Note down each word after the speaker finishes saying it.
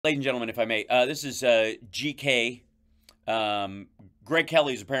Ladies and gentlemen, if I may, this is GK. Greg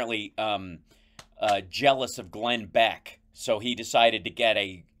Kelly is apparently jealous of Glenn Beck, so he decided to get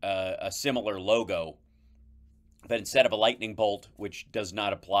a similar logo, but instead of a lightning bolt, which does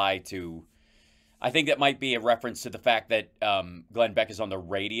not apply to. I think that might be a reference to the fact that Glenn Beck is on the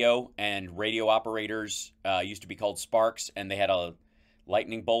radio, and radio operators used to be called Sparks, and they had a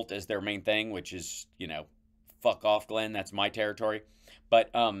lightning bolt as their main thing, which is, you know, fuck off, Glenn. That's my territory.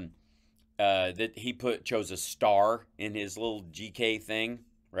 But that he chose a star in his little GK thing,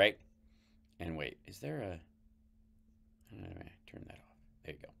 right? And wait, is there a? Turn that off.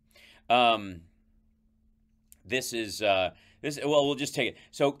 There you go. This is this. Well, we'll just take it.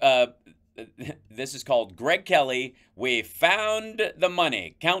 So this is called Greg Kelly. We found the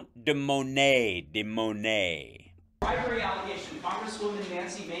money. Count de Monet. De Monet. Bribery allegation. Congresswoman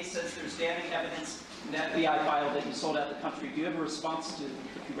Nancy Mace says there's damning evidence in the FBI file that you sold out the country. Do you have a response to the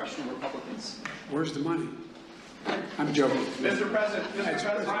congressional Republicans? Where's the money? I'm joking. Mr. President,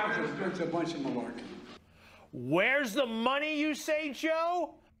 It's a bunch of malarkey. Where's the money, you say,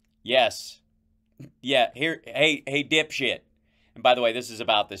 Joe? Yes. Yeah. Here. Hey, dipshit. And by the way, this is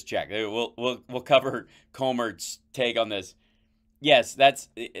about this check. We'll cover Comert's take on this. Yes, that's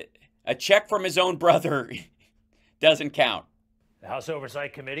a check from his own brother. Doesn't count. The House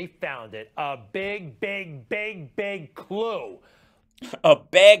Oversight Committee found it. A big, big, big, big clue. A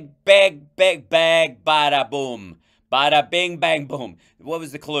big, big, big bag, bada boom. Bada bing, bang, boom. What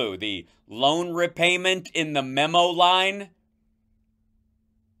was the clue? The loan repayment in the memo line?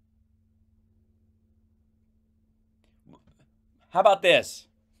 How about this?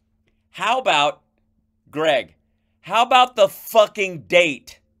 How about, Greg, how about the fucking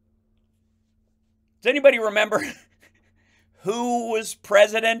date? Does anybody remember who was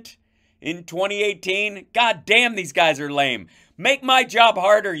president in 2018? God damn, these guys are lame. Make my job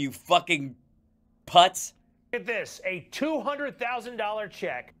harder, you fucking putz. Look at this, a $200,000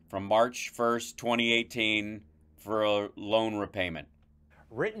 check. From March 1st, 2018 for a loan repayment.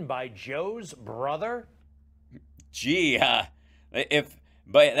 Written by Joe's brother? Gee,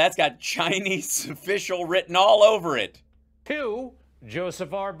 but that's got Chinese official written all over it. To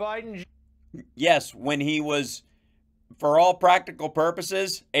Joseph R. Biden. Yes, when he was, for all practical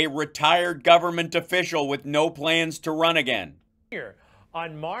purposes, a retired government official with no plans to run again. Here,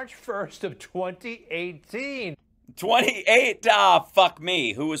 on March 1st of 2018. 28? Ah, fuck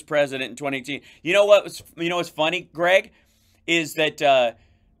me. Who was president in 2018? You know what's funny, Greg? Is that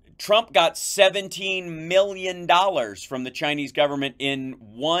Trump got $17 million from the Chinese government in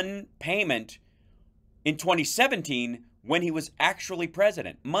one payment in 2017 when he was actually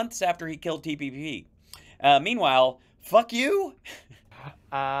president, months after he killed TPP. Meanwhile, fuck you.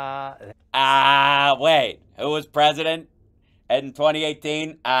 Wait. Who was president in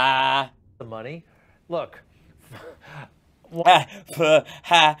 2018? The money. Look. Wait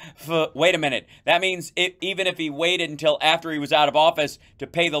a minute. That means even if he waited until after he was out of office to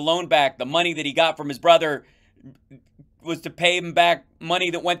pay the loan back, the money that he got from his brother was to pay him back money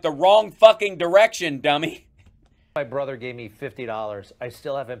that went the wrong fucking direction, dummy. My brother gave me $50. I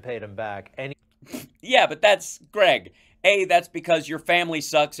still haven't paid him back. And yeah, but that's, Greg, that's because your family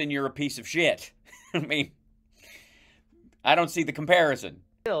sucks and you're a piece of shit. I mean, I don't see the comparison.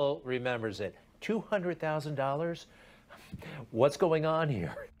 Still remembers it. $200,000? What's going on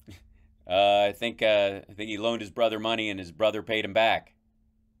here? I think he loaned his brother money and his brother paid him back.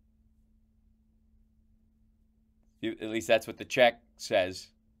 At least that's what the check says.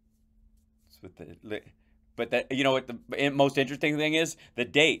 But you know what the most interesting thing is? The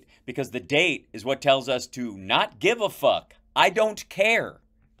date. Because the date is what tells us to not give a fuck. I don't care.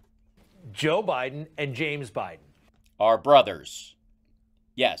 Joe Biden and James Biden are brothers.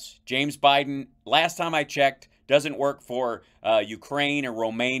 Yes, James Biden, last time I checked, doesn't work for Ukraine or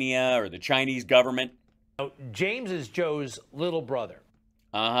Romania or the Chinese government. Now, James is Joe's little brother.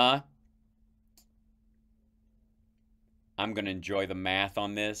 Uh-huh. I'm going to enjoy the math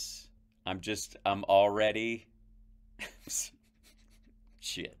on this. I'm already...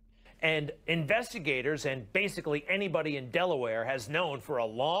 Shit. And investigators and basically anybody in Delaware has known for a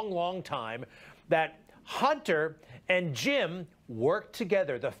long, long time that Hunter and Jim work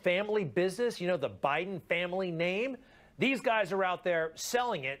together. The family business, you know, the Biden family name. These guys are out there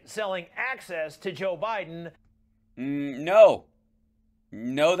selling it, selling access to Joe Biden. No.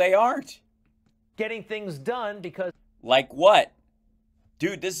 No, they aren't. Getting things done because... Like what?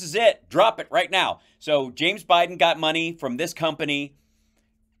 Dude, this is it. Drop it right now. So James Biden got money from this company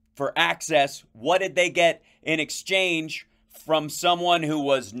for access. What did they get in exchange from someone who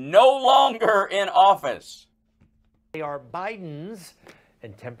was no longer in office? They are Biden's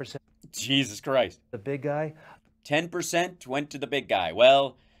and 10% Jesus Christ. the big guy. 10% went to the big guy.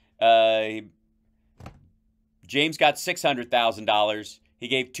 Well, James got $600,000. He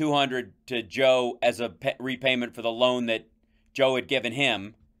gave $200 to Joe as a repayment for the loan that Joe had given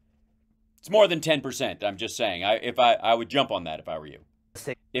him. It's more than 10%. I'm just saying. I would jump on that if I were you.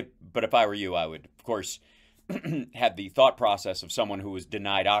 But if I were you, I would, of course, have the thought process of someone who was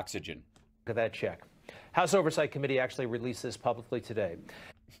denied oxygen. Look at that check. House Oversight Committee actually released this publicly today.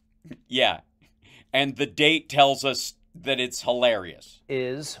 Yeah. And the date tells us that it's hilarious.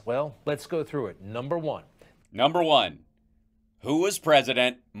 Well, let's go through it. Number one. Number one, who was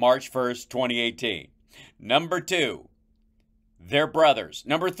president March 1st, 2018? Number two, their brothers.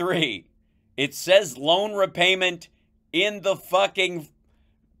 Number three, it says loan repayment in the fucking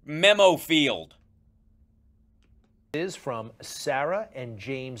memo field. Is from Sarah and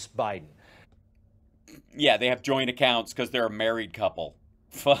James Biden. Yeah, they have joint accounts because they're a married couple.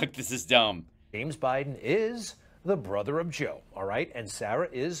 Fuck, this is dumb. James Biden is the brother of Joe, all right? And Sarah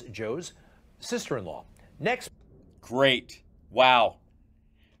is Joe's sister-in-law. Next. Great. Wow.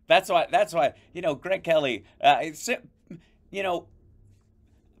 That's why, Greg Kelly,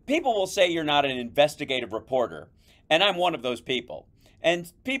 people will say you're not an investigative reporter, and I'm one of those people.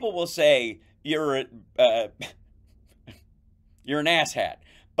 And people will say you're an asshat.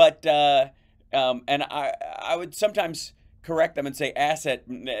 But, and I would sometimes correct them and say asset,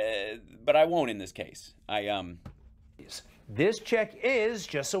 but I won't in this case. This check is,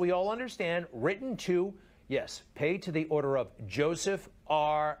 just so we all understand, written to, yes, paid to the order of Joseph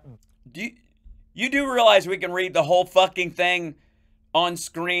R. You do realize we can read the whole fucking thing on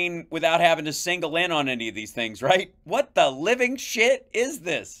screen without having to single in on any of these things, right? What the living shit is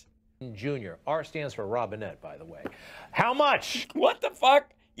this? Jr. R stands for Robinette, by the way. How much? What the fuck?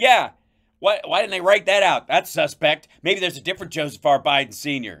 Yeah. Why didn't they write that out? That's suspect. Maybe there's a different Joseph R. Biden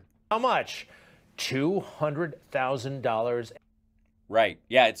Sr. How much? $200,000. Right.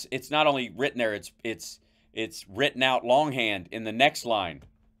 Yeah, it's not only written there, it's written out longhand in the next line.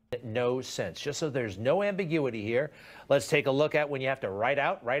 No sense. Just so there's no ambiguity here, let's take a look at when you have to write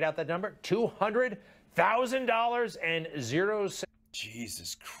out that number. $200,000 and 0 cents.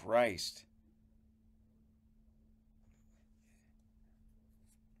 Jesus Christ.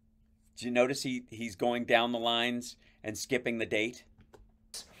 Did you notice he's going down the lines and skipping the date?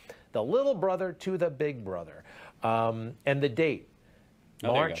 The little brother to the big brother. And the date,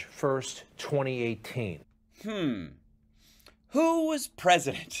 March 1st, 2018. Who was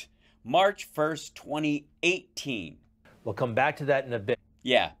president March 1st, 2018? We'll come back to that in a bit.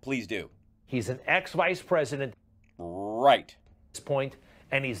 Yeah, please do. He's an ex-vice president. Right. At this point,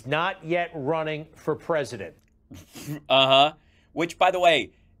 and he's not yet running for president. Which, by the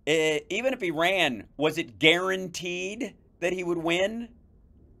way, even if he ran, was it guaranteed that he would win?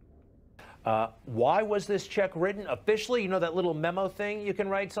 Why was this check written? Officially, you know that little memo thing you can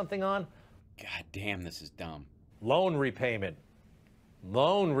write something on? God damn, this is dumb. Loan repayment.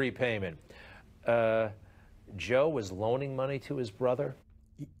 Loan repayment. Joe was loaning money to his brother?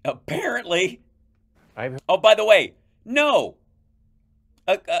 Apparently. Oh, by the way, no.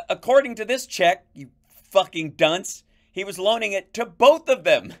 According to this check, you fucking dunce, he was loaning it to both of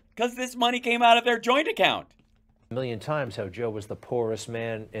them because this money came out of their joint account. A million times how Joe was the poorest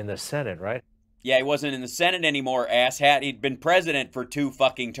man in the Senate, right? Yeah, he wasn't in the Senate anymore, asshat. He'd been president for 2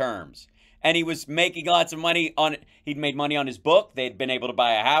 fucking terms. And he was making lots of money on it. He'd made money on his book. They'd been able to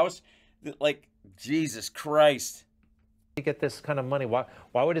buy a house. Like, Jesus Christ. To get this kind of money, why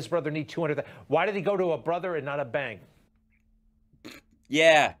would his brother need $200,000? Why did he go to a brother and not a bank?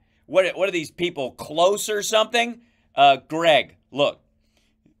 Yeah. What are these people, close or something? Greg, look.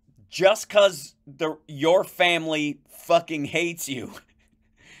 Just because your family fucking hates you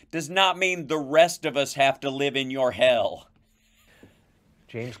does not mean the rest of us have to live in your hell.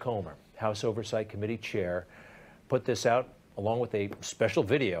 James Comer, House Oversight Committee Chair, put this out along with a special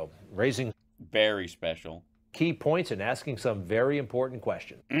video raising very special key points and asking some very important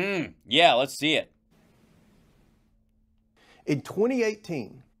questions. Yeah, let's see it. In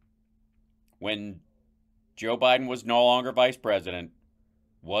 2018, when Joe Biden was no longer vice president,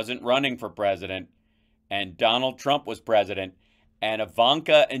 wasn't running for president, and Donald Trump was president, and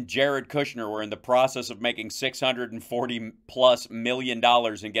Ivanka and Jared Kushner were in the process of making $640+ million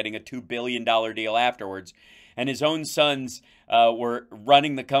and getting a $2 billion deal afterwards, and his own sons were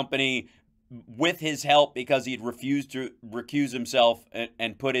running the company with his help because he'd refused to recuse himself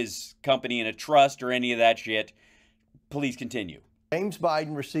and put his company in a trust or any of that shit. Please continue. James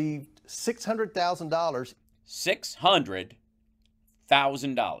Biden received $600,000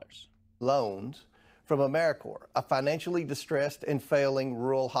 $600,000 loans from AmeriCorps, a financially distressed and failing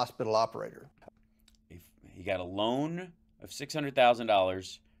rural hospital operator. He got a loan of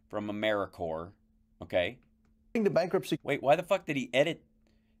 $600,000 from AmeriCorps. Okay. The bankruptcy. Wait, why the fuck did he edit?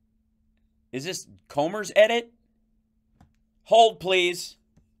 Is this Comer's edit? Hold, please.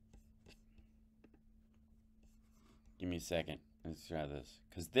 Give me a second. Let's try this.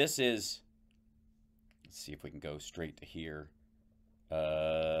 Because this is... Let's see if we can go straight to here.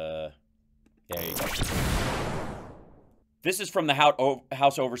 There you go. This is from the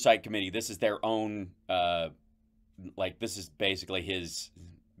House Oversight Committee. This is their own... this is basically his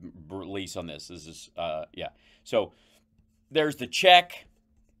release on this. This is... yeah. So, there's the check.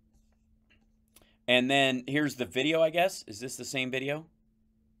 And then here's the video, I guess. Is this the same video?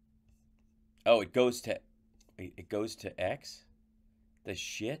 Oh, it goes to X? The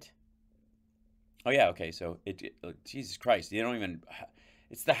shit? Oh, yeah, okay. So, Jesus Christ. You don't even...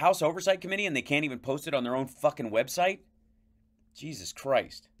 It's the House Oversight Committee and they can't even post it on their own fucking website? Jesus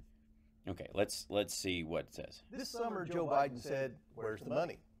Christ. Okay, let's see what it says. This summer, Joe Biden said, "Where's the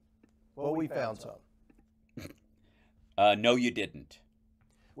money?" Well, we found some. No, you didn't.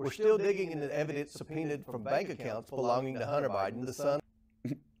 We're still digging into evidence subpoenaed from bank accounts belonging to Hunter Biden, the son.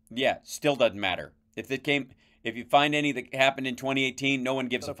 Yeah, still doesn't matter. If you find any that happened in 2018, no one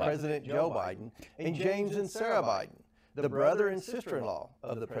gives a fuck. President Joe Biden and James and Sarah Biden, the brother and sister-in-law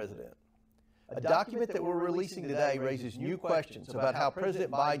of the president. A document that we're releasing today raises new questions about how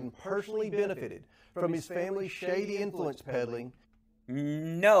President Biden personally benefited from his family's shady influence peddling.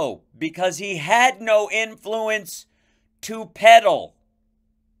 No, because he had no influence to peddle.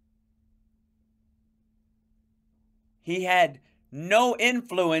 He had no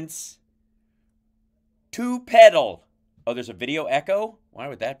influence to peddle. Oh, there's a video echo? Why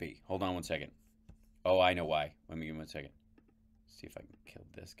would that be? Hold on one second. Oh, I know why. Let me give him 1 second. See if I can kill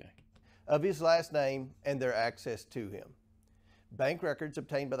this guy. Of his last name and their access to him. Bank records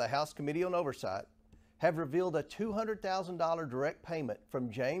obtained by the House Committee on Oversight have revealed a $200,000 direct payment from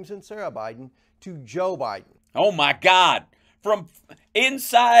James and Sarah Biden to Joe Biden. Oh my God. From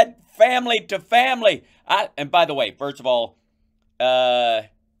inside family to family. And by the way, first of all,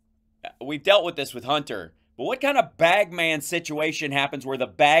 we've dealt with this with Hunter. But what kind of bagman situation happens where the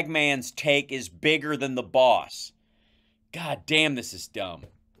bagman's take is bigger than the boss? God damn, this is dumb.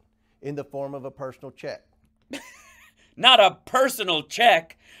 In the form of a personal check. Not a personal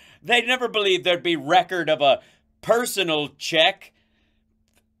check. They'd never believe there'd be record of a personal check.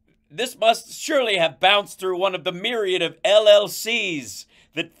 This must surely have bounced through one of the myriad of LLCs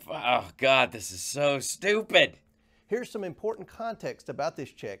that... Oh, God, this is so stupid. Here's some important context about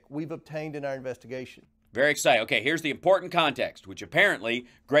this check we've obtained in our investigation. Very exciting. Okay, here's the important context, which apparently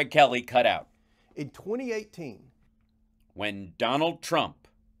Greg Kelly cut out. In 2018, when Donald Trump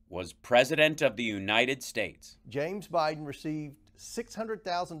was president of the United States, James Biden received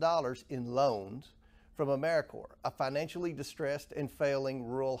 $600,000 in loans from AmeriCorps, a financially distressed and failing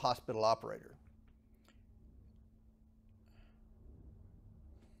rural hospital operator.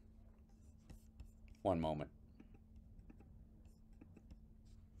 One moment.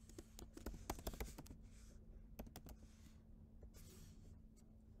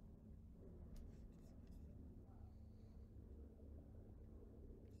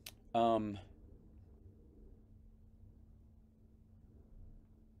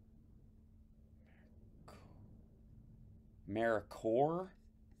 AmeriCorps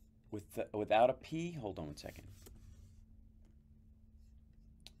without a P? Hold on 1 second.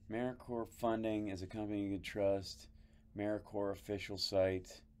 AmeriCorps funding is a company you can trust. AmeriCorps official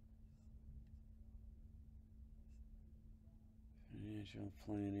site. Financial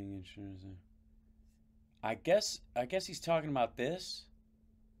planning, insurance. I guess he's talking about this.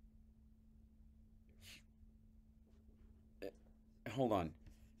 Hold on.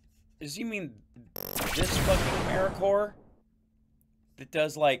 Does he mean this fucking AmeriCorps that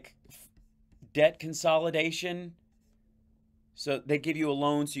does like debt consolidation? So they give you a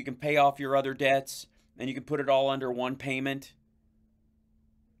loan so you can pay off your other debts and you can put it all under one payment.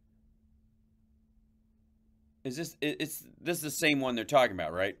 Is this this is the same one they're talking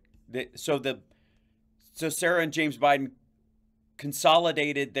about, right? So Sarah and James Biden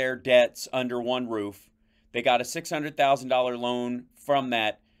consolidated their debts under one roof. They got a $600,000 loan from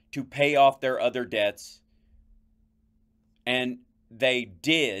that to pay off their other debts. And they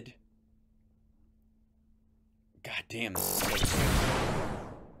did. God damn, this is so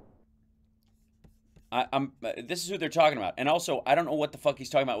stupid. This is who they're talking about. And also, I don't know what the fuck he's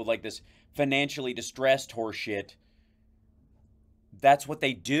talking about with like this financially distressed horse shit. That's what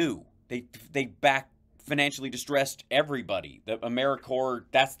they do. They back financially distressed everybody. The AmeriCorps,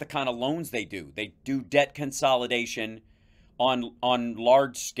 that's the kind of loans they do. They do debt consolidation on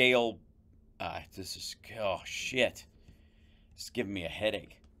large scale. Oh shit, it's giving me a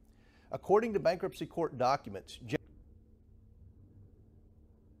headache. According to bankruptcy court documents,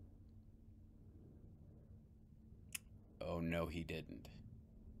 Oh no, he didn't.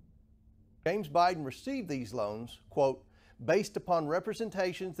 James Biden received these loans, quote, based upon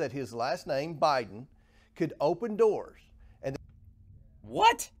representations that his last name, Biden, could open doors and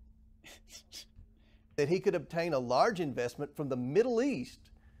What? that he could obtain a large investment from the Middle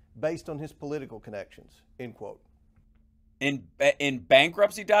East based on his political connections, end quote. In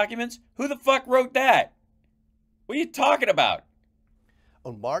bankruptcy documents? Who the fuck wrote that? What are you talking about?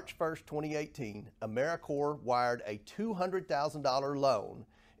 On March 1st, 2018, AmeriCorps wired a $200,000 loan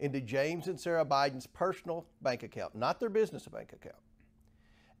into James and Sarah Biden's personal bank account, not their business bank account.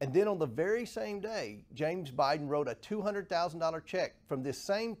 And then on the very same day, James Biden wrote a $200,000 check from this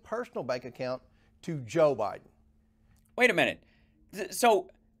same personal bank account to Joe Biden. Wait a minute. So,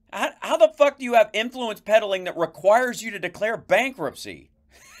 how the fuck do you have influence peddling that requires you to declare bankruptcy?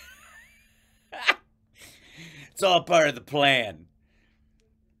 It's all part of the plan.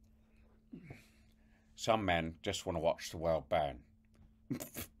 Some men just want to watch the world burn.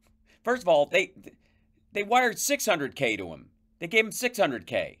 First of all, they wired $600K to him. They gave him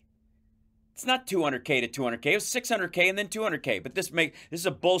 $600K. It's not $200K to $200K. It was $600K and then $200K. But this is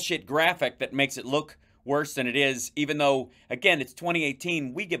a bullshit graphic that makes it look worse than it is, even though, again, it's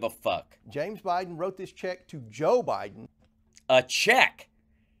 2018. We give a fuck. James Biden wrote this check to Joe Biden. A check.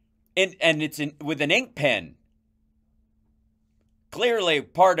 And it's with an ink pen. Clearly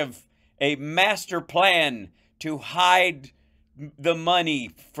part of a master plan to hide the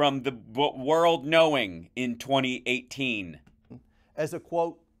money from the world knowing in 2018. As a,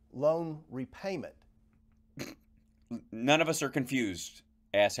 quote, loan repayment. None of us are confused,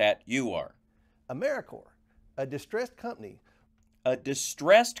 asshat. You are. AmeriCorps, a distressed company. A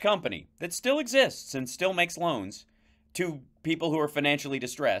distressed company that still exists and still makes loans to people who are financially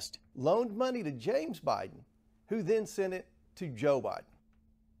distressed. Loaned money to James Biden, who then sent it to Joe Biden.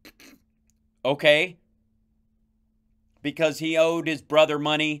 Okay. Because he owed his brother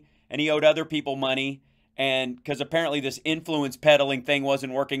money and he owed other people money, and because apparently this influence peddling thing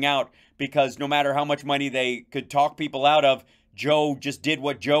wasn't working out, because no matter how much money they could talk people out of, Joe just did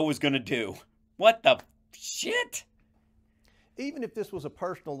what Joe was going to do. What the shit? Even if this was a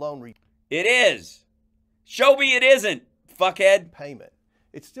personal loan It is. Show me it isn't, fuckhead. repayment,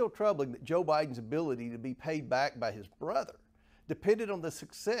 it's still troubling that Joe Biden's ability to be paid back by his brother depended on the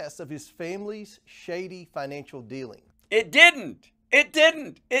success of his family's shady financial dealing. It didn't. It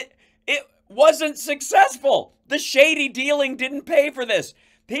didn't. It wasn't successful. The shady dealing didn't pay for this.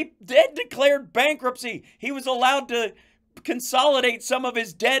 He did declared bankruptcy. He was allowed to consolidate some of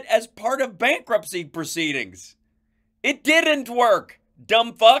his debt as part of bankruptcy proceedings. It didn't work,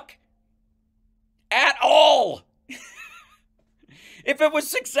 dumb fuck. At all. If it was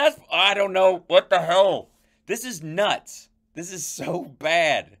successful, I don't know. What the hell? This is nuts. This is so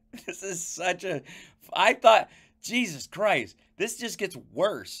bad. This is such a... I thought... Jesus Christ. This just gets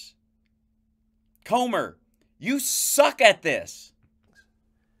worse. Comer, you suck at this.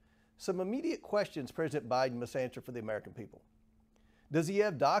 Some immediate questions President Biden must answer for the American people. Does he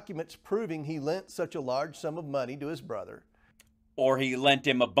have documents proving he lent such a large sum of money to his brother? Or he lent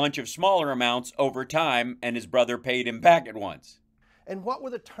him a bunch of smaller amounts over time and his brother paid him back at once. And what were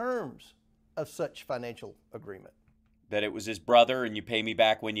the terms of such financial agreement? That it was his brother and you pay me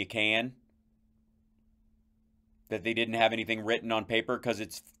back when you can. That they didn't have anything written on paper because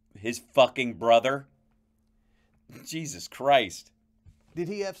it's his fucking brother. Jesus Christ. Did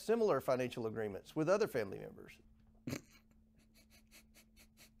he have similar financial agreements with other family members?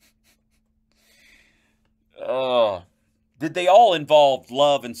 Oh. Did they all involve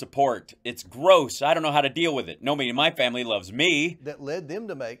love and support? It's gross. I don't know how to deal with it. Nobody in my family loves me. That led them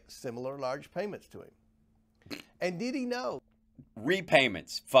to make similar large payments to him. And did he know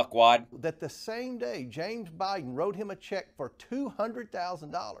Repayments, fuckwad. that the same day James Biden wrote him a check for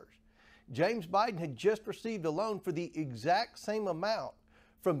 $200,000, James Biden had just received a loan for the exact same amount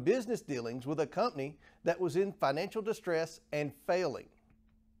from business dealings with a company that was in financial distress and failing?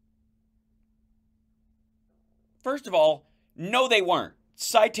 First of all, no they weren't.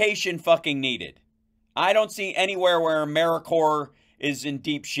 Citation fucking needed. I don't see anywhere where AmeriCorps is in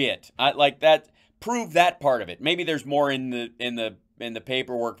deep shit. I like that. Prove that part of it. Maybe there's more in the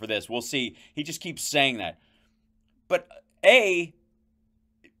paperwork for this. We'll see. He just keeps saying that. But A,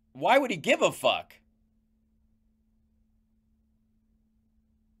 why would he give a fuck?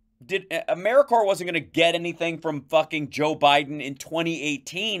 AmeriCorps wasn't going to get anything from fucking Joe Biden in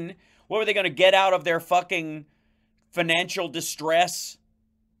 2018. What were they going to get out of their fucking financial distress?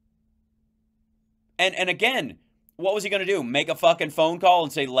 And again, what was he going to do? Make a fucking phone call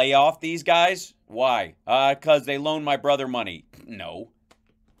and say, lay off these guys? Why? Because they loaned my brother money. No.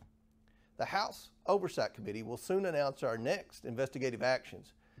 The House Oversight Committee will soon announce our next investigative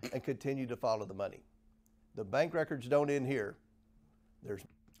actions and continue to follow the money. The bank records don't end here. There's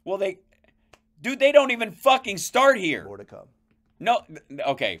Well, they don't even fucking start here. more to come. No,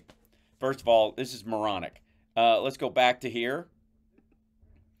 okay. First of all, this is moronic. Let's go back to here.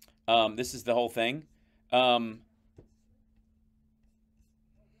 This is the whole thing. James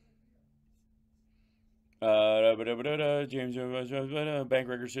Bank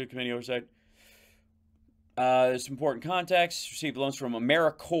Records Committee Oversight. There's some important context. Received loans from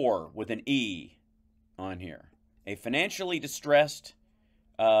AmeriCorps with an E on here. A financially distressed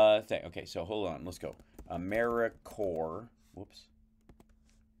thing. Okay, so hold on. Let's go. AmeriCorps. Whoops.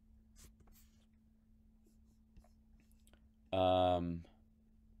 I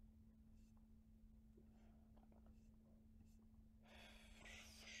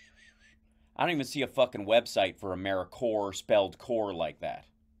don't even see a fucking website for AmeriCorps spelled core like that.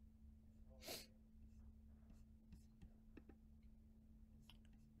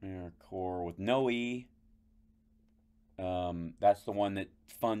 AmeriCorps with no E. That's the one that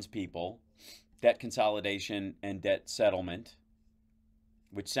funds people. Debt consolidation and debt settlement,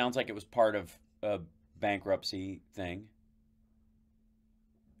 which sounds like it was part of a bankruptcy thing.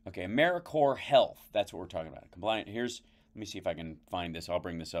 Okay, AmeriCorps Health. That's what we're talking about. Compliant. Here's, let me see if I can find this. I'll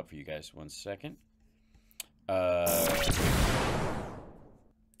bring this up for you guys. 1 second.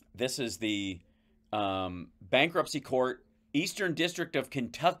 This is the Bankruptcy Court, Eastern District of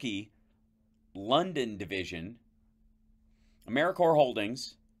Kentucky, London Division, AmeriCorps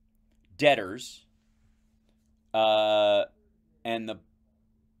Holdings, debtors, and the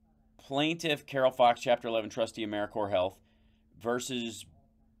plaintiff, Carol Fox, Chapter 11, trustee, AmeriCorps Health, versus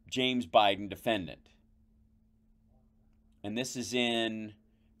James Biden, defendant. And this is in,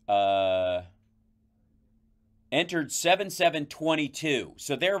 entered 7/7/22.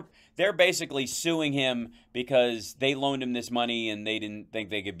 So they're basically suing him because they loaned him this money and they didn't think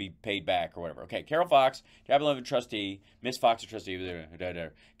they could be paid back or whatever. Okay, Carol Fox, Chapter 11 trustee, Miss Fox, a trustee. Okay,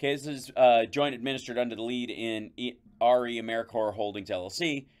 this is joint administered under the lead in RE AmeriCorps Holdings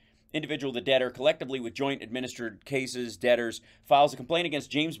LLC. Individual, the debtor, collectively with joint administered cases, debtors, files a complaint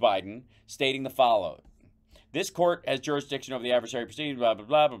against James Biden stating the following. This court has jurisdiction over the adversary proceedings, blah, blah,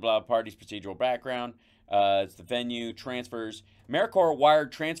 blah, blah, blah, parties, procedural background. It's the venue, transfers. AmeriCorps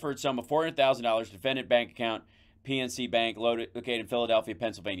wired transferred sum of $400,000 to defendant bank account, PNC Bank, located in Philadelphia,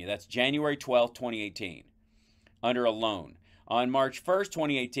 Pennsylvania. That's January 12, 2018, under a loan. On March 1st,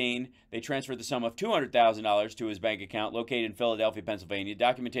 2018, they transferred the sum of $200,000 to his bank account located in Philadelphia, Pennsylvania.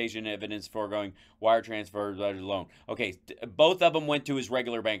 Documentation, evidence, foregoing, wire transfer, loan. Okay, both of them went to his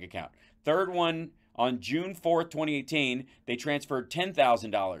regular bank account. Third one, on June 4th, 2018, they transferred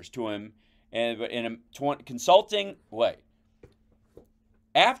 $10,000 to him in a consulting, wait.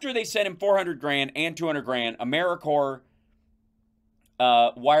 After they sent him $400,000 and $200,000,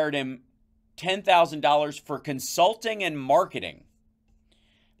 AmeriCorps wired him $10,000 for consulting and marketing.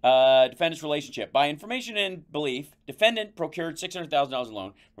 Defendant's relationship. By information and belief, defendant procured $600,000 in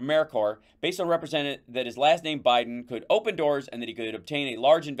loan from AmeriCorps based on represented that his last name Biden could open doors and that he could obtain a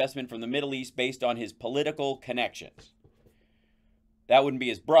large investment from the Middle East based on his political connections. That wouldn't be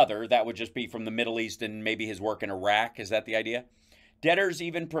his brother. That would just be from the Middle East and maybe his work in Iraq. Is that the idea? Debtors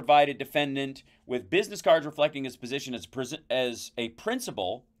even provided defendant with business cards reflecting his position as a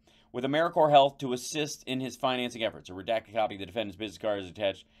principal with AmeriCorps Health to assist in his financing efforts. A redacted copy of the defendant's business card is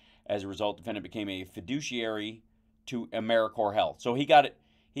attached. As a result, the defendant became a fiduciary to AmeriCorps Health. So he got it.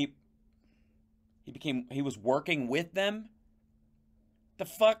 He was working with them. The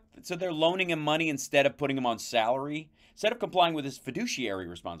fuck? So they're loaning him money instead of putting him on salary. Instead of complying with his fiduciary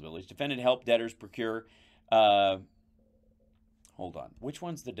responsibilities, defendant helped debtors procure. Hold on. Which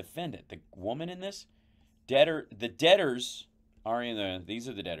one's the defendant? The woman in this? The debtors. These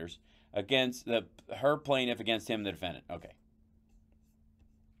are the debtors against her plaintiff against him, the defendant. Okay.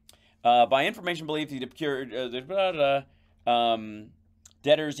 By information believed, he procured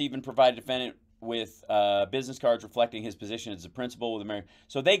debtors even provided defendant with business cards reflecting his position as a principal with AmeriCorps.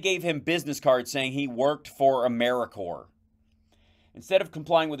 So they gave him business cards saying he worked for AmeriCorps. Instead of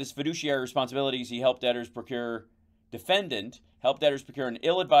complying with his fiduciary responsibilities, he helped debtors procure Defendant helped debtors procure an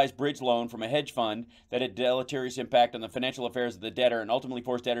ill-advised bridge loan from a hedge fund that had deleterious impact on the financial affairs of the debtor and ultimately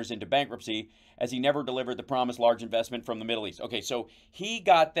forced debtors into bankruptcy as he never delivered the promised large investment from the Middle East. Okay, so he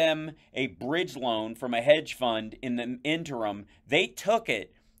got them a bridge loan from a hedge fund in the interim. They took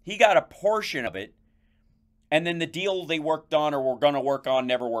it. He got a portion of it. And then the deal they worked on or were going to work on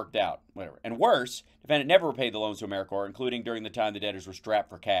never worked out. Whatever. And worse, defendant never repaid the loans to AmeriCorps, including during the time the debtors were strapped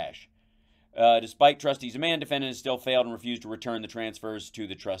for cash. Despite trustee's demand, defendant has still failed and refused to return the transfers to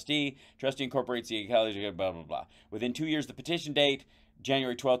the trustee. Trustee incorporates the blah, blah, blah. Within 2 years, the petition date,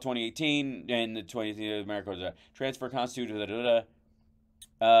 January 12, 2018, and the 20th of AmeriCorps transfer constituted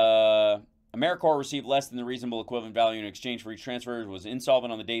AmeriCorps received less than the reasonable equivalent value in exchange for each transfer, was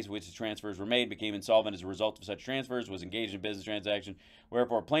insolvent on the days which the transfers were made, became insolvent as a result of such transfers, was engaged in a business transaction,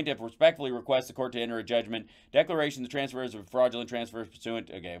 wherefore plaintiff respectfully requests the court to enter a judgment. Declaration the transfers of fraudulent transfers pursuant,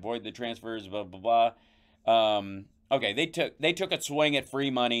 avoid the transfers, blah, blah, blah. Okay, they took a swing at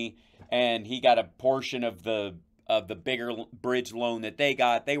free money, and he got a portion of the bigger bridge loan that they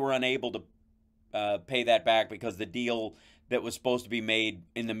got. They were unable to pay that back because the deal that was supposed to be made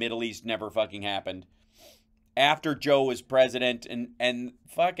in the Middle East never fucking happened. After Joe was president and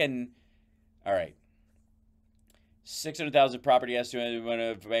fucking, all right. 600,000 property estimate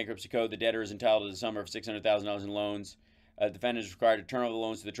of bankruptcy code. The debtor is entitled to the sum of $600,000 in loans. Defendant is required to turn over the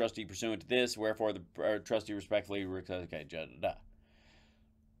loans to the trustee pursuant to this. Wherefore, the trustee respectfully, okay, July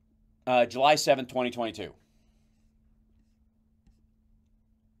 7th, 2022.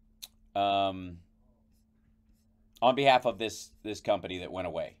 On behalf of this company that went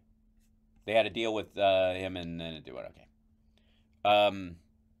away. They had a deal with him and then it went okay.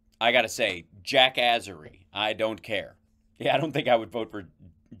 I got to say, jackassery. I don't care. Yeah, I don't think I would vote for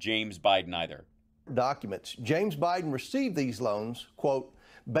James Biden either. Documents. James Biden received these loans, quote,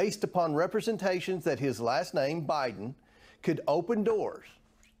 based upon representations that his last name, Biden, could open doors.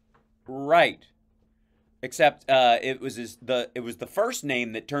 Right. Except it was the first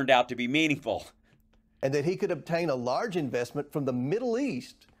name that turned out to be meaningful. And that he could obtain a large investment from the Middle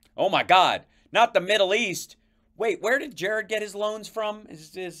East. Oh my God, not the Middle East. Wait, where did Jared get his loans from?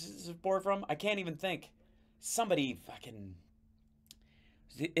 Is support from? I can't even think. Somebody fucking,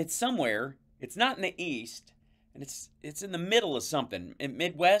 it's somewhere. It's not in the East, and it's in the middle of something. In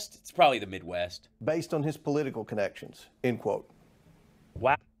Midwest? It's probably the Midwest. Based on his political connections, end quote.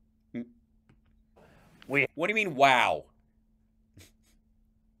 Wow. What do you mean, wow?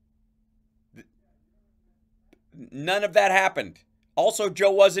 None of that happened. Also,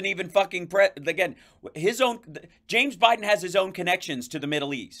 Joe wasn't even fucking again, James Biden has his own connections to the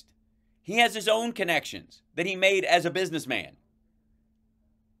Middle East. He has his own connections that he made as a businessman.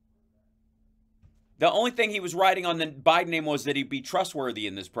 The only thing he was writing on the Biden name was that he'd be trustworthy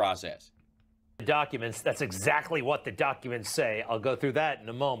in this process. Documents, that's exactly what the documents say. I'll go through that in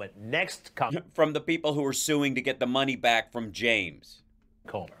a moment. Next comment. From the people who are suing to get the money back from James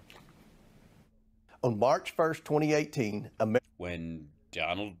Comer. On March 1st, 2018, when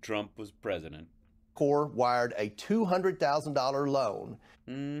Donald Trump was president, AmeriCorps wired a $200,000 loan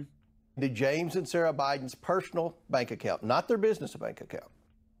to James and Sarah Biden's personal bank account, not their business bank account.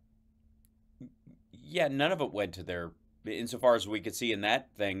 Yeah, none of it went to their, insofar as we could see in that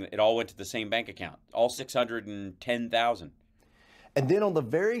thing, it all went to the same bank account, all $610,000. And then on the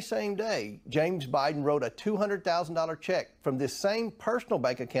very same day, James Biden wrote a $200,000 check from this same personal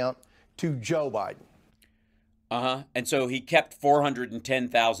bank account to Joe Biden. And so he kept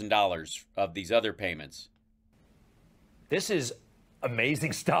 $410,000 of these other payments. This is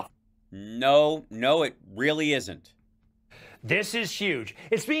amazing stuff. No, it really isn't. This is huge.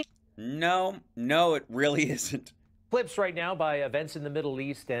 It's being... No, it really isn't. Clips right now by events in the Middle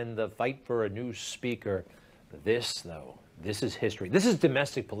East and the fight for a new speaker. This, though, this is history. This is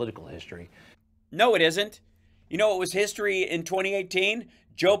domestic political history. No, it isn't. You know what was history in 2018?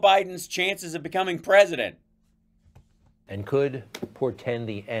 Joe Biden's chances of becoming president. And could portend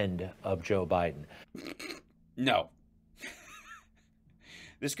the end of Joe Biden. No.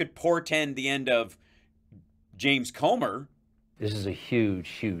 This could portend the end of James Comer. This is a huge,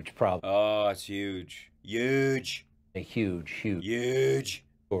 huge problem. Oh, it's huge. Huge. A huge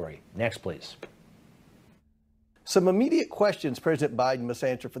story. Next, please. Some immediate questions President Biden must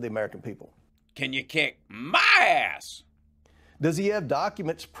answer for the American people. Can you kick my ass? Does he have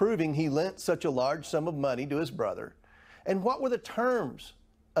documents proving he lent such a large sum of money to his brother? And what were the terms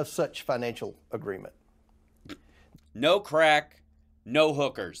of such financial agreement? No crack, no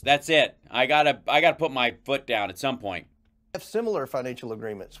hookers. That's it. I gotta put my foot down at some point. Have similar financial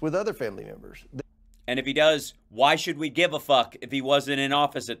agreements with other family members. And if he does, why should we give a fuck if he wasn't in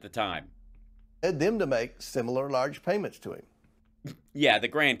office at the time? led them to make similar large payments to him. Yeah, the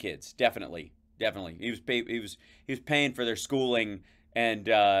grandkids, definitely. He was paying for their schooling, and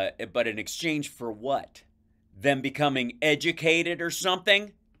but in exchange for what? Them becoming educated or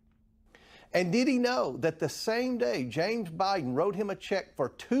something? And did he know that the same day James Biden wrote him a check for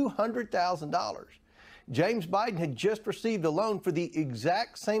 $200,000, James Biden had just received a loan for the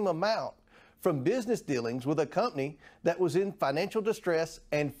exact same amount from business dealings with a company that was in financial distress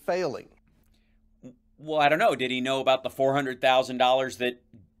and failing? Well, I don't know. Did he know about the $400,000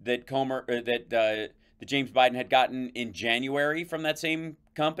 that James Biden had gotten in January from that same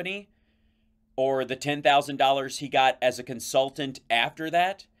company, or the $10,000 he got as a consultant after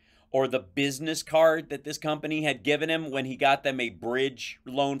that, or the business card that this company had given him when he got them a bridge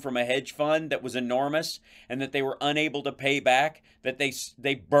loan from a hedge fund that was enormous and that they were unable to pay back, that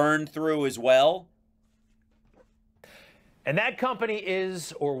they burned through as well? And that company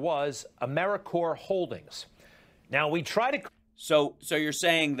is or was AmeriCorps Holdings. Now, we try to... So you're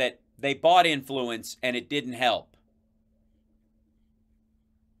saying that they bought influence and it didn't help?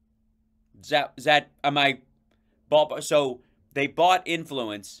 Am I... So they bought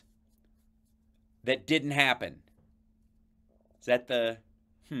influence that didn't happen. Is that the...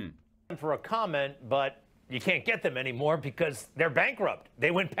 For a comment, but you can't get them anymore because they're bankrupt.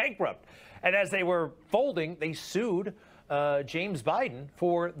 They went bankrupt. And as they were folding, they sued James Biden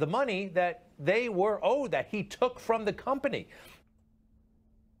for the money that they were owed, that he took from the company.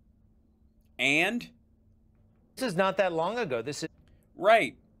 And? This is not that long ago. This is...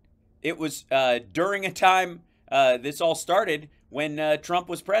 Right. It was during a time, this all started when Trump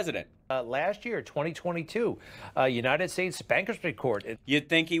was president. Last year, 2022, United States Bankruptcy Court. You'd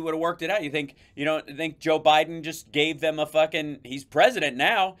think he would have worked it out. You don't think Joe Biden just gave them a fucking, he's president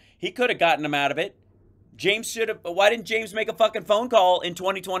now. He could have gotten them out of it. Why didn't James make a fucking phone call in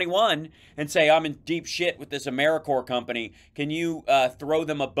 2021 and say, I'm in deep shit with this AmeriCorps company. Can you throw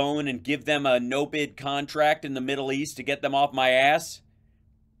them a bone and give them a no-bid contract in the Middle East to get them off my ass?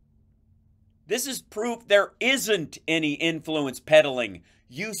 This is proof there isn't any influence peddling.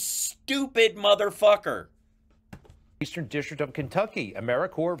 You stupid motherfucker. Eastern District of Kentucky,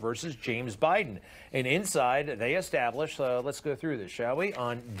 AmeriCorps versus James Biden. And inside, they established, let's go through this, shall we?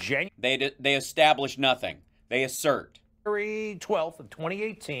 On January... They established nothing. They assert. January 12th of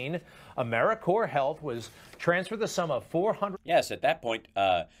 2018, AmeriCorps Health was transferred the sum of $400... Yes, at that point,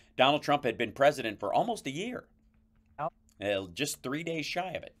 Donald Trump had been president for almost a year. Just 3 days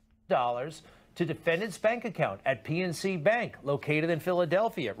shy of it. To defendant's bank account at PNC Bank, located in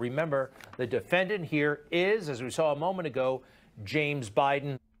Philadelphia. Remember, the defendant here is, as we saw a moment ago, James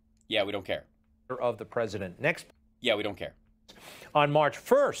Biden. Yeah, we don't care. Of the president. Next. Yeah, we don't care. On March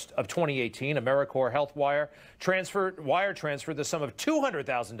 1st of 2018, AmeriCorps Health wire transferred the sum of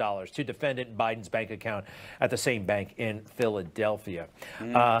 $200,000 to defendant Biden's bank account at the same bank in Philadelphia.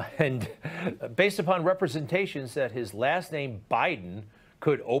 And based upon representations that his last name Biden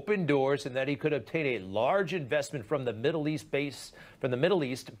could open doors and that he could obtain a large investment from the Middle East based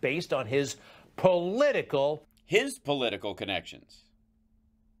on his political connections.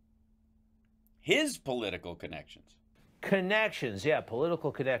 His political connections. Yeah,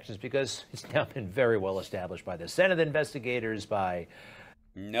 political connections, because it's now been very well established by the Senate investigators, by...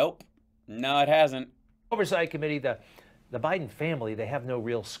 Nope. No, it hasn't. Oversight Committee, the Biden family, they have no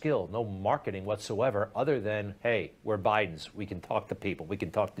real skill, no marketing whatsoever, other than, hey, we're Bidens. We can talk to people. We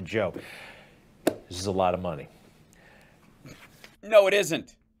can talk to Joe. This is a lot of money. No, it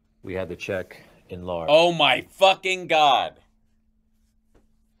isn't. We had the check in large. Oh my fucking God.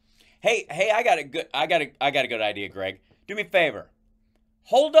 Hey, I got a good idea, Greg. Do me a favor.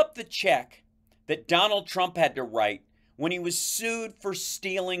 Hold up the check that Donald Trump had to write when he was sued for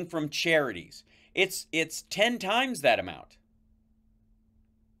stealing from charities. It's 10 times that amount.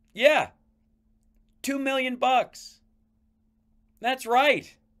 Yeah. $2 million. That's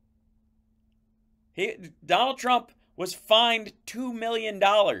right. Donald Trump was fined $2 million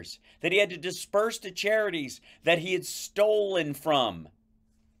that he had to disperse to charities that he had stolen from.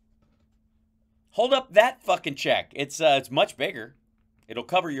 Hold up that fucking check. It's much bigger. It'll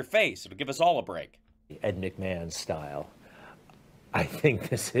cover your face. It'll give us all a break. Ed McMahon style. I think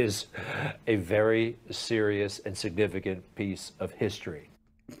this is a very serious and significant piece of history.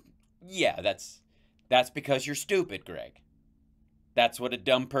 Yeah, that's because you're stupid, Greg. That's what a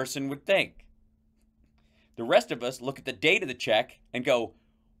dumb person would think. The rest of us look at the date of the check and go,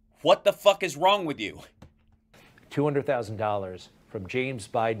 what the fuck is wrong with you? $200,000 from James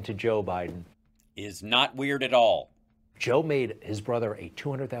Biden to Joe Biden. Is not weird at all. Joe made his brother a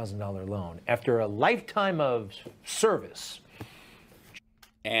 $200,000 loan after a lifetime of service.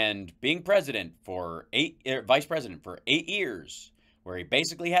 and being president for vice president for 8 years, where he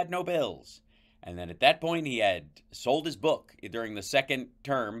basically had no bills. And then at that point, he had sold his book during the second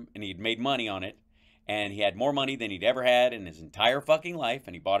term, and he'd made money on it. And he had more money than he'd ever had in his entire fucking life,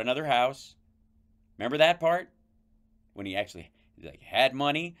 and he bought another house. Remember that part? When he actually had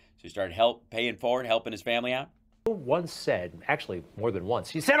money, so he started paying for it, helping his family out. Once said, actually more than once,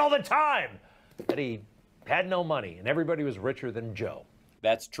 he said all the time that he had no money and everybody was richer than Joe.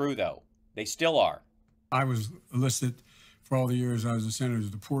 That's true, though. They still are. I was listed for all the years I was a senator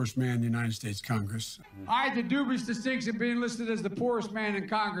as the poorest man in the United States Congress. I had the dubious distinction of being listed as the poorest man in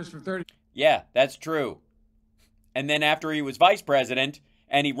Congress for 30. Yeah, that's true. And then after he was vice president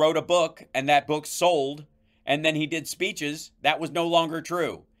and he wrote a book and that book sold and then he did speeches, that was no longer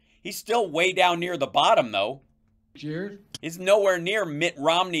true. He's still way down near the bottom, though. Cheers. He's nowhere near Mitt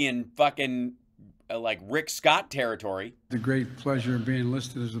Romney and fucking like Rick Scott territory. The great pleasure of being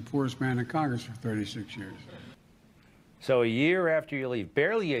listed as the poorest man in Congress for 36 years. So a year after you leave,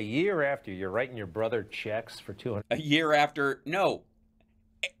 barely a year after, you're writing your brother checks for $200,000. A year after, no,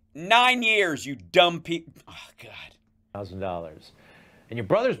 9 years, you dumb people. Oh, God. And your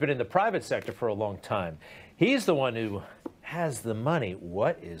brother's been in the private sector for a long time. He's the one who has the money.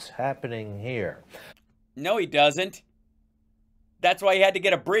 What is happening here? No, he doesn't. That's why he had to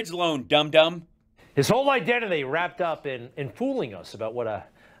get a bridge loan, dum-dum. His whole identity wrapped up in fooling us about what a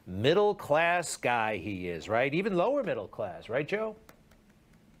middle-class guy he is, right? Even lower middle class, right, Joe?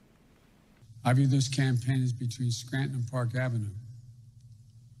 I view this campaign as between Scranton and Park Avenue.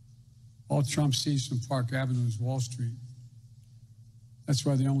 All Trump sees from Park Avenue is Wall Street. That's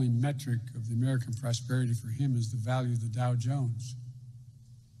why the only metric of the American prosperity for him is the value of the Dow Jones.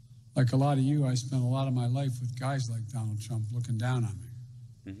 Like a lot of you, I spent a lot of my life with guys like Donald Trump looking down on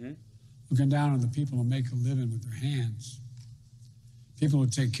me. Mm-hmm. Looking down on the people who make a living with their hands. People who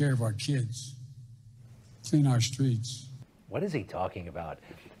take care of our kids. Clean our streets. What is he talking about?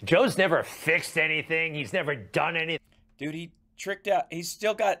 Joe's never fixed anything. He's never done anything. Dude, he tricked out. He's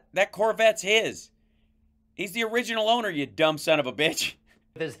still got, that Corvette's his. He's the original owner, you dumb son of a bitch.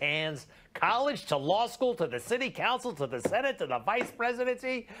 With his hands, college to law school to the city council to the Senate to the vice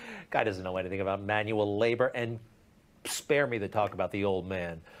presidency. Guy doesn't know anything about manual labor. And spare me the talk about the old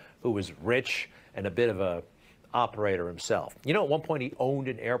man who was rich and a bit of a operator himself. You know, at one point he owned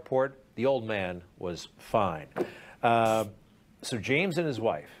an airport. The old man was fine. So James and his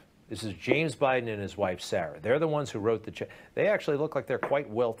wife, this is James Biden and his wife, Sarah. They're the ones who wrote the check. They actually look like they're quite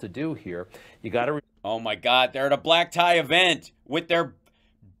well-to-do here. You got to... Oh, my God. They're at a black tie event with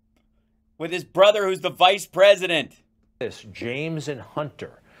his brother who's the vice president. This, James and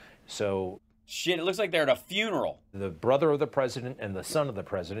Hunter. So... Shit, it looks like they're at a funeral. The brother of the president and the son of the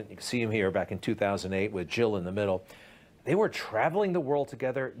president, you can see him here back in 2008 with Jill in the middle. They were traveling the world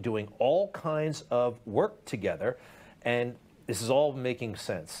together, doing all kinds of work together, and this is all making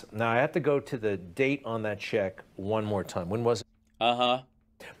sense. Now, I have to go to the date on that check one more time. When was it? Uh-huh.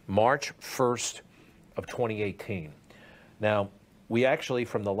 March 1st of 2018. Now, we actually,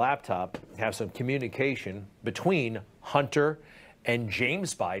 from the laptop, have some communication between Hunter and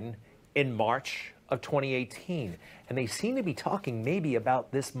James Biden in March of 2018. And they seem to be talking maybe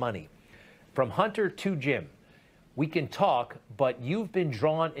about this money. From Hunter to Jim, we can talk, but you've been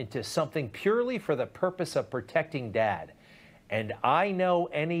drawn into something purely for the purpose of protecting Dad. And I know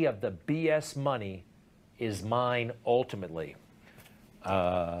any of the BS money is mine ultimately.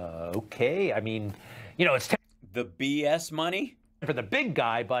 Okay, I mean, you know, it's the BS money? For the big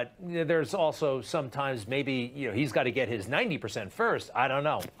guy, but there's also sometimes maybe, you know, he's got to get his 90% first. I don't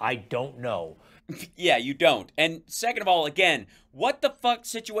know. I don't know. Yeah, you don't. And second of all, again, what the fuck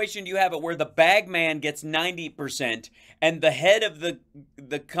situation do you have it where the bag man gets 90% and the head of the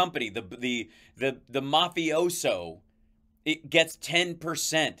company, the mafioso, it gets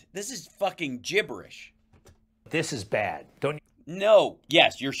 10%? This is fucking gibberish. This is bad. Don't you? No.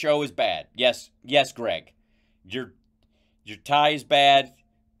 Yes, your show is bad. Yes, Greg. Your tie is bad.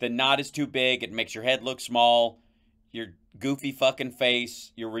 The knot is too big. It makes your head look small. Your goofy fucking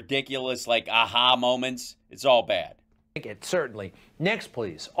face. Your ridiculous, like, aha moments. It's all bad. It certainly. Next,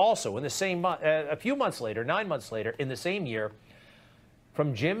 please. Also, in the same month, a few months later, 9 months later, in the same year,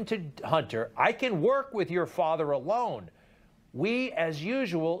 from Jim to Hunter, I can work with your father alone. We, as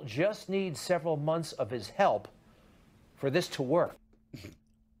usual, just need several months of his help for this to work.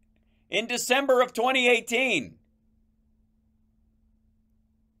 In December of 2018.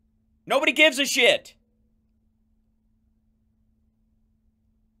 Nobody gives a shit.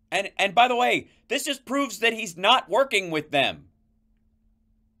 And by the way, this just proves that he's not working with them.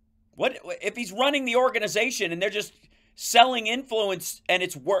 What if he's running the organization and they're just selling influence and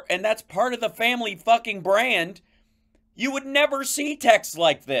it's work, and that's part of the family fucking brand, you would never see texts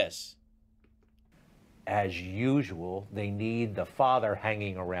like this. As usual, they need the father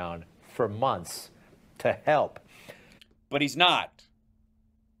hanging around for months to help. But he's not.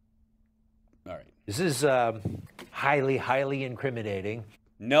 All right. This is highly, highly incriminating.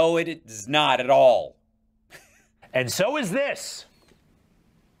 No, it is not at all. And so is this.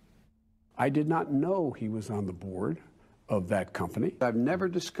 I did not know he was on the board of that company. I've never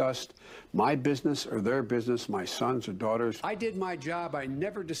discussed my business or their business, my sons or daughters. I did my job. I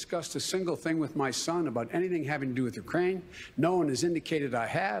never discussed a single thing with my son about anything having to do with Ukraine. No one has indicated I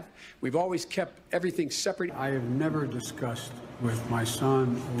have. We've always kept everything separate. I have never discussed with my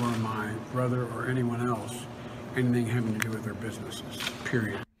son or my brother or anyone else anything having to do with their businesses,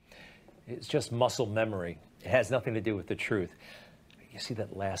 period. It's just muscle memory. It has nothing to do with the truth. You see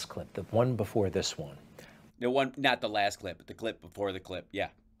that last clip, the one before this one. The one, not the last clip, but the clip before the clip, yeah.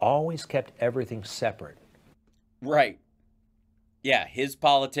 Always kept everything separate. Right. Yeah, his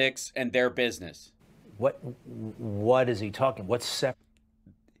politics and their business. What is he talking? What's separate?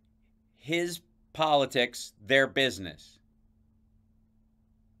 His politics, their business.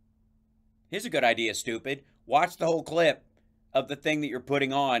 Here's a good idea, stupid. Watch the whole clip of the thing that you're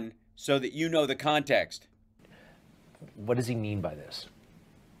putting on so that you know the context. What does he mean by this?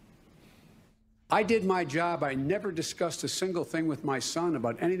 I did my job. I never discussed a single thing with my son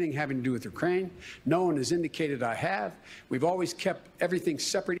about anything having to do with Ukraine. No one has indicated I have. We've always kept everything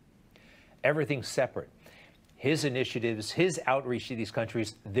separate. Everything separate. His initiatives, his outreach to these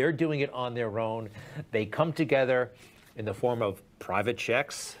countries, they're doing it on their own. They come together in the form of private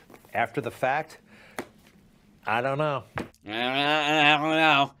checks after the fact. I don't know. I don't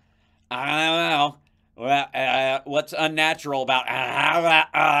know. Well, what's unnatural about...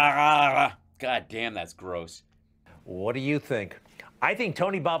 God damn, that's gross. What do you think? I think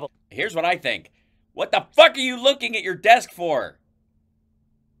Tony Bob... Here's what I think. What the fuck are you looking at your desk for?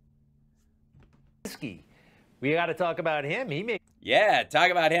 We got to talk about him. He made... Yeah, talk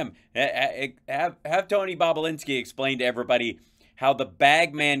about him. Have Tony Bobolinsky explain to everybody how the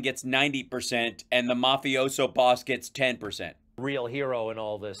bag man gets 90% and the mafioso boss gets 10%. Real hero and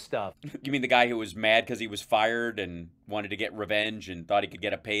all this stuff. You mean the guy who was mad because he was fired and wanted to get revenge and thought he could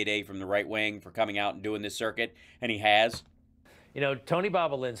get a payday from the right wing for coming out and doing this circuit? And he has. You know, Tony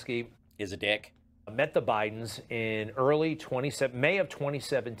Bobolinsky is a dick. Met the Bidens in May of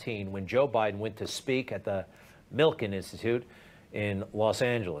 2017 when Joe Biden went to speak at the Milken Institute in Los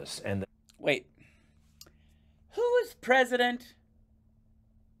Angeles. And wait, who was president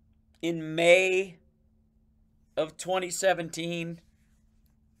in May of 2017?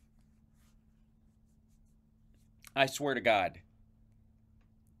 I swear to God.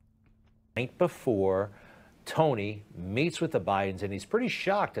 Night before, Tony meets with the Bidens, and he's pretty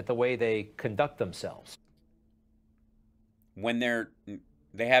shocked at the way they conduct themselves. When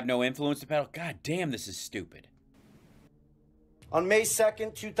they have no influence to peddle? God damn, this is stupid. On May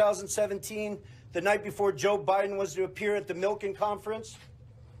 2nd, 2017, the night before Joe Biden was to appear at the Milken Conference,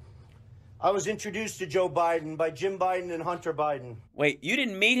 I was introduced to Joe Biden by Jim Biden and Hunter Biden. Wait, you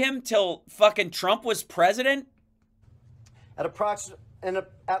didn't meet him till fucking Trump was president?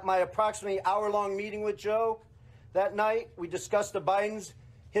 At my approximately hour-long meeting with Joe that night, we discussed the Biden's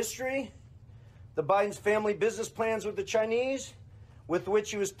history, the Biden's family business plans with the Chinese, with which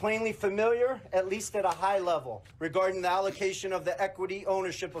he was plainly familiar, at least at a high level, regarding the allocation of the equity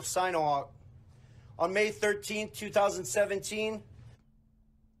ownership of Sinohawk. On May 13, 2017,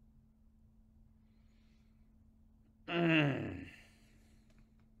 I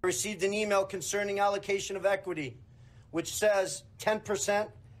received an email concerning allocation of equity, which says 10%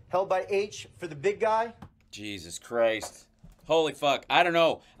 held by H for the big guy. Jesus Christ. Holy fuck. I don't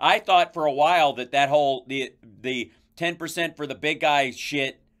know. I thought for a while that whole, the 10% for the big guy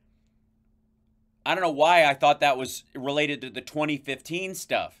shit, I don't know why I thought that was related to the 2015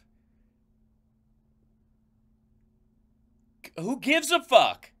 stuff. Who gives a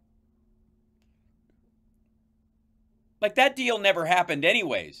fuck? Like, that deal never happened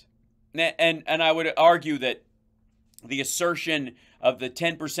anyways. And I would argue that the assertion of the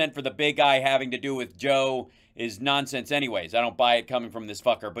 10% for the big guy having to do with Joe is nonsense anyways. I don't buy it coming from this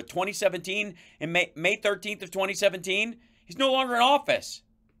fucker. But 2017, in May 13th of 2017, he's no longer in office.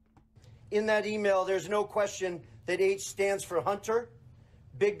 In that email, there's no question that H stands for Hunter,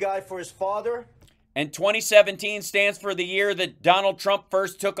 big guy for his father. And 2017 stands for the year that Donald Trump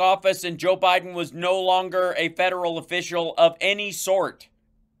first took office and Joe Biden was no longer a federal official of any sort.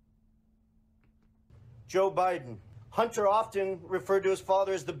 Joe Biden. Hunter often referred to his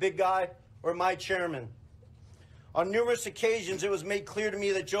father as the big guy or my chairman. On numerous occasions, it was made clear to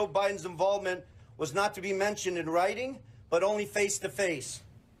me that Joe Biden's involvement was not to be mentioned in writing, but only face-to-face.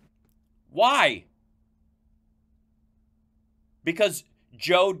 Why? Because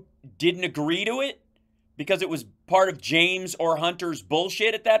Joe didn't agree to it? Because it was part of James or Hunter's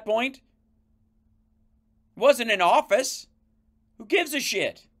bullshit at that point? It wasn't in office. Who gives a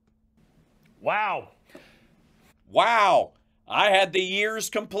shit? Wow. Wow. I had the years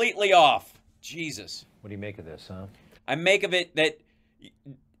completely off. Jesus. What do you make of this, huh? I make of it that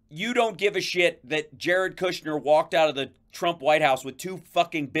you don't give a shit that Jared Kushner walked out of the Trump White House with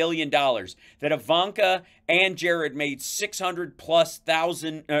 $2 billion, that Ivanka and Jared made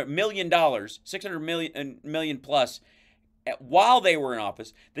 $600 million plus while they were in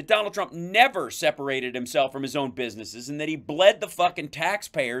office, that Donald Trump never separated himself from his own businesses, and that he bled the fucking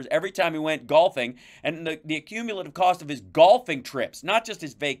taxpayers every time he went golfing, and the cumulative cost of his golfing trips, not just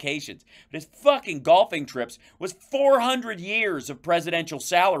his vacations, but his fucking golfing trips, was 400 years of presidential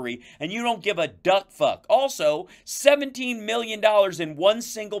salary, and you don't give a duck fuck. Also, $17 million in one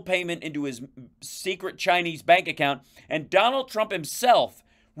single payment into his secret Chinese bank account, and Donald Trump himself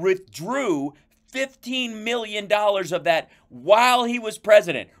withdrew $15 million of that while he was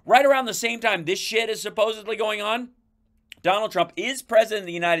president. Right around the same time this shit is supposedly going on, Donald Trump is president of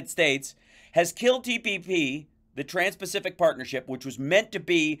the United States, has killed TPP, the Trans-Pacific Partnership, which was meant to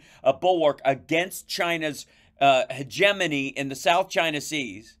be a bulwark against China's hegemony in the South China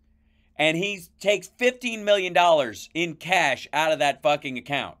Seas, and he takes $15 million in cash out of that fucking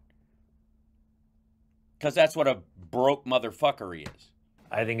account. Because that's what a broke motherfucker he is.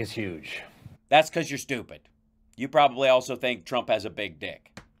 I think it's huge. That's because you're stupid. You probably also think Trump has a big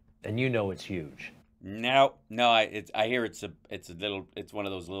dick. And you know it's huge. No, I hear it's one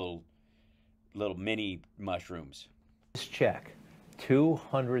of those little mini mushrooms. This check,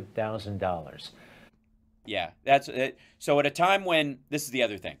 $200,000. Yeah, that's it. So at a time when, this is the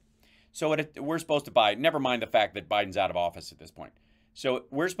other thing. So we're supposed to buy, never mind the fact that Biden's out of office at this point. So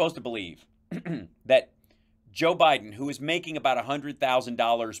we're supposed to believe that Joe Biden, who is making about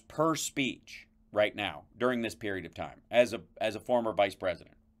 $100,000 per speech right now during this period of time as a former vice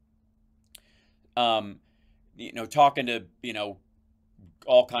president, talking to,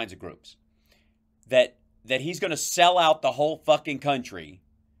 all kinds of groups, that he's going to sell out the whole fucking country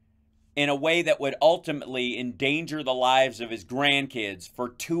in a way that would ultimately endanger the lives of his grandkids for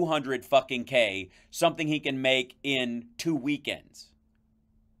 $200K, something he can make in 2 weekends.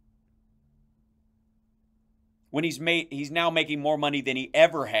 When he's now making more money than he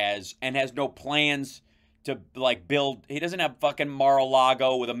ever has, and has no plans to build. He doesn't have fucking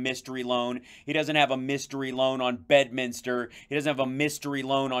Mar-a-Lago with a mystery loan. He doesn't have a mystery loan on Bedminster. He doesn't have a mystery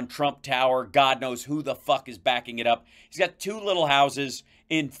loan on Trump Tower. God knows who the fuck is backing it up. He's got 2 little houses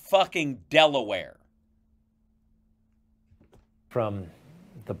in fucking Delaware. From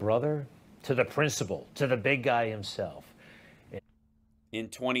the brother to the principal to the big guy himself. In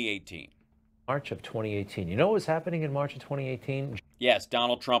 2018. March of 2018. You know what was happening in March of 2018? Yes,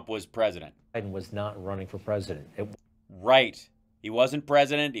 Donald Trump was president. Biden was not running for president. Right. He wasn't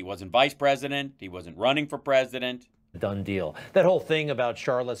president. He wasn't vice president. He wasn't running for president. Done deal. That whole thing about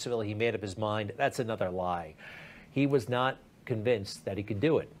Charlottesville, he made up his mind. That's another lie. He was not convinced that he could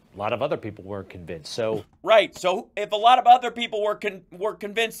do it. A lot of other people weren't convinced. So right. So if a lot of other people were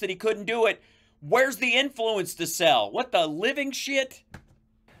convinced that he couldn't do it, where's the influence to sell? What the living shit?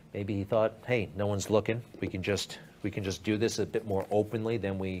 Maybe he thought, hey, no one's looking. We can just do this a bit more openly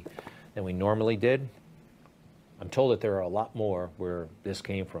than we normally did. I'm told that there are a lot more where this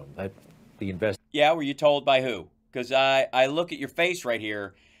came from. Yeah, were you told by who? Because I look at your face right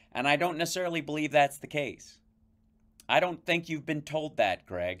here, and I don't necessarily believe that's the case. I don't think you've been told that,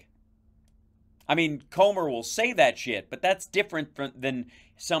 Greg. I mean, Comer will say that shit, but that's different than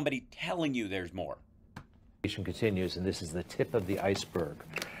somebody telling you there's more. Continues, and this is the tip of the iceberg.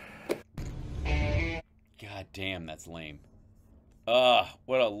 God damn, that's lame. Ugh,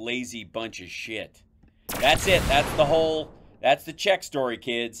 what a lazy bunch of shit. That's it. That's the check story,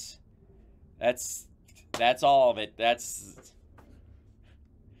 kids. That's all of it.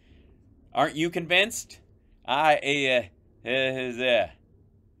 Aren't you convinced? Yeah,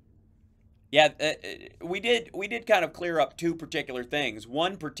 we did kind of clear up 2 particular things.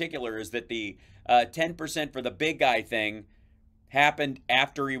 One particular is that the 10% for the big guy thing happened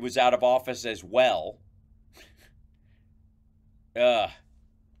after he was out of office as well.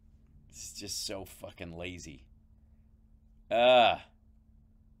 It's just so fucking lazy. Yeah,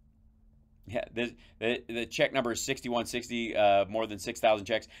 the check number is 6160, more than 6,000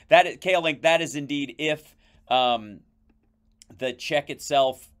 checks. That is, Kale Link, that is indeed if the check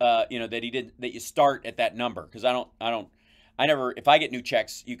itself, you know, that you start at that number. Because I never, if I get new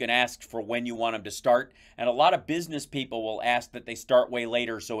checks, you can ask for when you want them to start. And a lot of business people will ask that they start way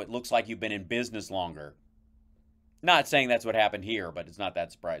later so it looks like you've been in business longer. Not saying that's what happened here, but it's not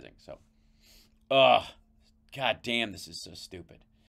that surprising. So, God damn, this is so stupid.